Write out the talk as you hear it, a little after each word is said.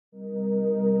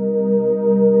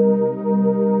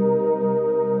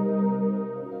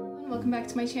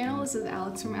to my channel. This is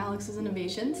Alex from Alex's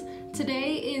Innovations.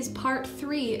 Today is part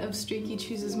 3 of Streaky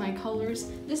Chooses My Colors.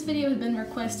 This video has been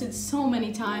requested so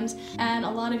many times, and a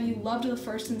lot of you loved the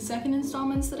first and second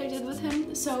installments that I did with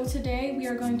him. So today we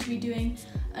are going to be doing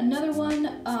another one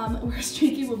where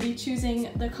Streaky will be choosing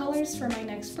the colors for my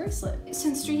next bracelet.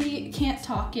 Since Streaky can't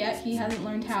talk yet, he hasn't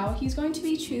learned how, he's going to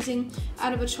be choosing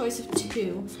out of a choice of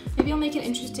 2. Maybe I'll make it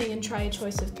interesting and try a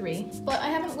choice of 3. But I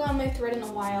haven't wound my thread in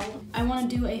a while. I want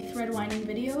to do a thread winding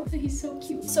video. He's so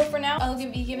cute. So for now, I'll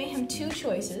be giving him 2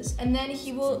 choices, and then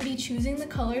he will be choosing the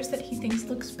colors that he thinks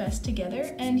looks best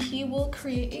together, and he will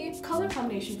create a color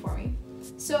combination for me.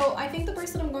 So I think the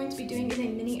bracelet I'm going to be doing is a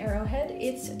mini arrowhead.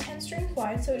 It's 10 strings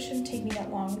wide, so it shouldn't take me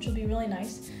that long, which will be really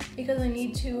nice because I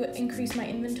need to increase my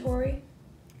inventory.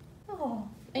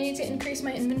 I need to increase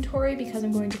my inventory because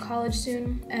I'm going to college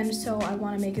soon, and so I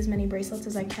want to make as many bracelets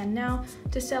as I can now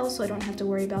to sell so I don't have to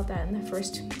worry about that in the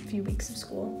first few weeks of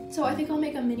school. So I think I'll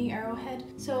make a mini arrowhead.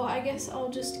 So I guess I'll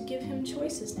just give him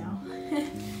choices now.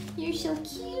 You're so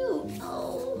cute.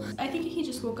 Oh. I think he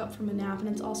just woke up from a nap, and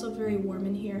it's also very warm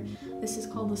in here. This is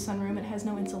called the sunroom. It has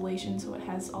no insulation, so it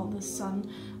has all the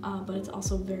sun, but it's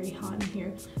also very hot in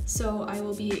here. So I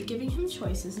will be giving him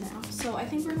choices now. So I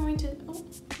think we're going to, where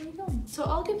are you going? So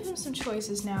I'll give him some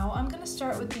choices now. I'm gonna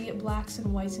start with the blacks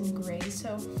and whites and grays.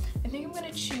 So I think I'm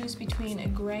gonna choose between a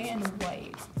gray and a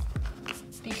white,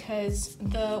 because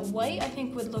the white I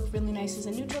think would look really nice as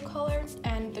a neutral color,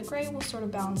 and the gray will sort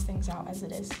of balance things out as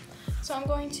it is. So I'm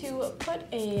going to put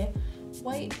a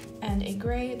white and a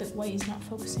gray. The white is not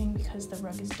focusing because the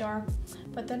rug is dark,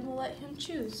 but then we'll let him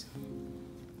choose.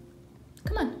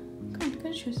 Come on,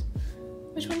 go choose.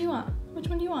 Which one do you want? Which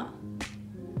one do you want?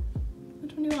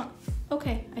 Which one do you want?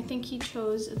 Okay, I think he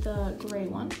chose the gray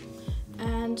one,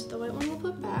 and the white one we'll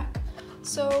put back.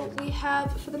 So we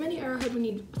have, for the mini arrowhead, we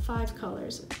need 5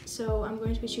 colors. So I'm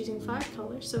going to be choosing 5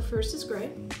 colors. So first is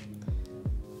gray.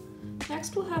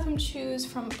 Next we'll have him choose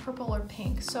from purple or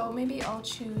pink. So maybe I'll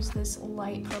choose this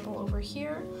light purple over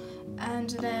here, and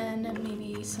then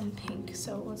maybe some pink.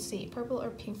 So let's see, purple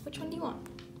or pink. Which one do you want?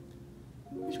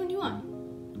 Which one do you want?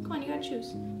 Come on, you gotta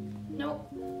choose. No,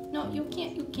 you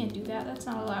can't do that. That's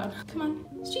not allowed. Come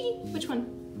on, Streaky, which one?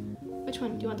 Which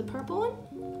one? Do you want the purple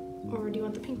one, or do you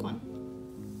want the pink one?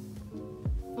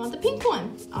 You want the pink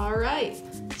one? All right,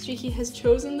 Streaky has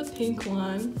chosen the pink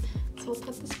one. So we'll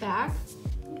put this back.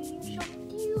 You're so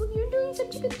cute. You're doing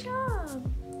such a good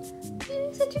job. You're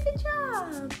doing such a good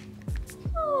job.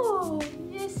 Oh,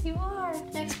 yes you are.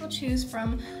 Next we'll choose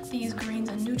from these greens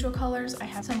and neutral colors. I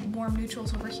have some warm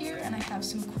neutrals over here, and I have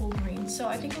some cool greens. So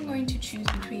I think I'm going to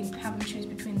have him choose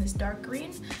between this dark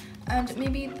green and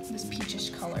maybe this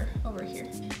peachish color over here.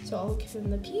 So I'll give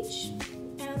him the peach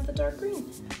and the dark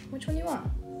green. Which one do you want?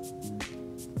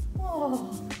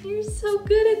 Oh, you're so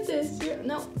good at this.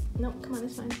 No, come on,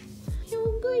 it's fine.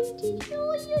 You're good.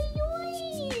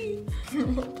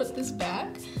 We'll put this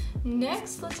back.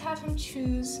 Next, let's have him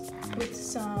choose with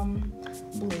some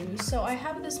blue. So I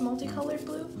have this multicolored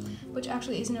blue, which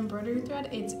actually is an embroidery thread.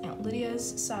 It's Aunt Lydia's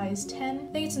size 10. I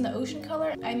think it's in the ocean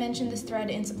color. I mentioned this thread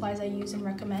in supplies I use and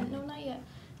recommend. No, not yet.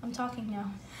 I'm talking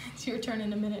now. It's your turn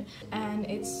in a minute. And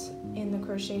it's in the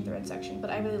crochet thread section, but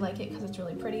I really like it because it's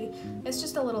really pretty. It's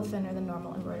just a little thinner than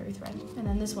normal embroidery thread. And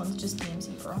then this one's just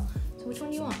DMC pearl. So which one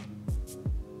do you want?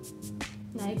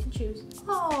 Now you can choose.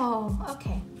 Oh,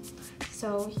 okay.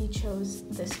 So he chose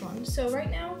this one. So right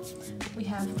now we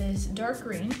have this dark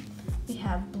green, we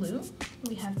have blue,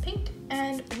 we have pink,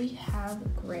 and we have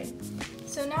gray.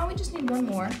 So now we just need one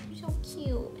more. So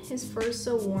cute. His fur is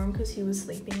so warm because he was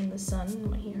sleeping in the sun, and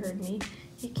when he heard me,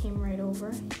 he came right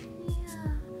over.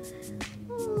 Yeah.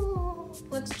 Oh.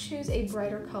 Let's choose a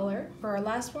brighter color. For our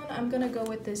last one, I'm gonna go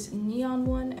with this neon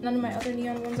one. None of my other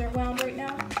neon ones are wound right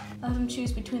now. I'll have him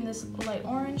choose between this light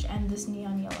orange and this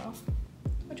neon yellow.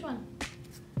 Which one?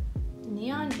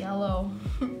 Neon yellow.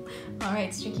 All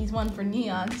right, Streaky's won for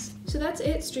neons. So that's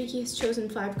it. Streaky has chosen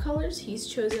 5 colors. He's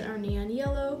chosen our neon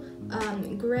yellow,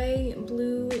 gray,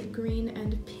 blue, green,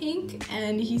 and pink,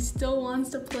 and he still wants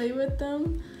to play with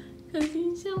them because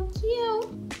he's so cute.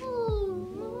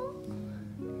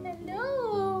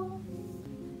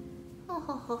 Oh,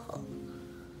 hello. Oh.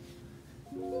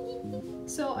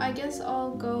 So I guess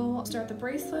I'll go start the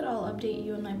bracelet. I'll update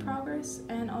you on my progress,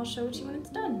 and I'll show it to you when it's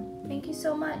done. Thank you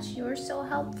so much. You were so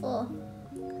helpful.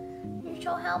 You're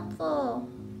so helpful.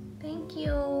 Thank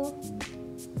you. All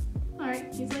right,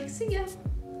 he's like, see ya.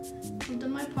 I've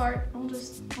done my part. I'll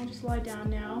just lie down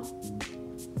now.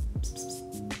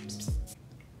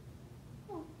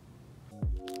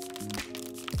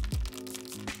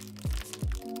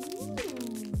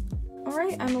 All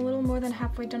right, I'm a little more than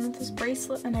halfway done with this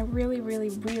bracelet, and I really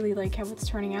like how it's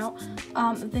turning out.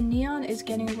 The neon is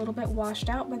getting a little bit washed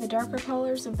out by the darker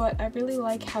colors, but I really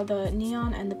like how the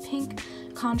neon and the pink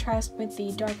contrast with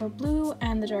the darker blue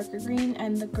and the darker green,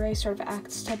 and the gray sort of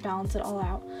acts to balance it all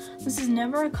out. This is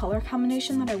never a color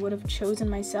combination that I would have chosen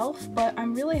myself, but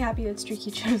I'm really happy that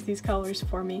Streaky chose these colors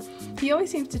for me. He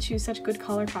always seems to choose such good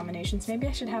color combinations. Maybe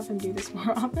I should have him do this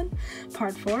more often.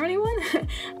 Part 4, anyone?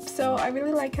 So I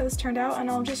really like how this turned out, and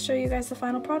I'll just show you guys the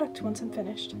final product once I'm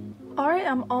finished. Alright,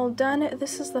 I'm all done.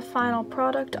 This is the final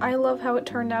product. I love how it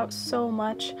turned out so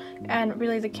much, and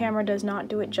really the camera does not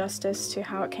do it justice to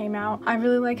how it came out. I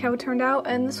really like how it turned out,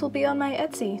 and this will be on my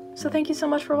Etsy. So thank you so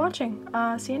much for watching.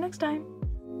 See you next time.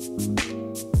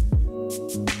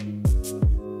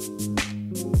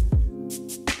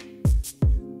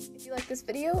 This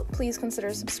video, please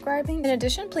consider subscribing. In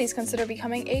addition, please consider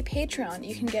becoming a Patreon.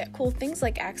 You can get cool things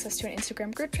like access to an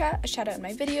Instagram group chat, a shout out in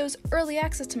my videos, early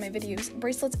access to my videos,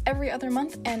 bracelets every other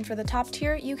month, and for the top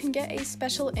tier, you can get a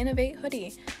special Innovate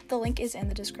hoodie. The link is in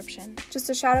the description. Just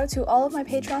a shout out to all of my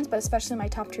patrons, but especially my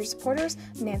top tier supporters,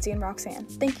 Nancy and Roxanne.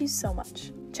 Thank you so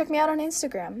much. Check me out on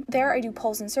Instagram. There I do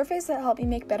polls and surveys that help me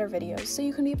make better videos, so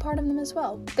you can be a part of them as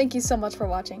well. Thank you so much for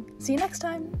watching. See you next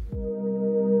time!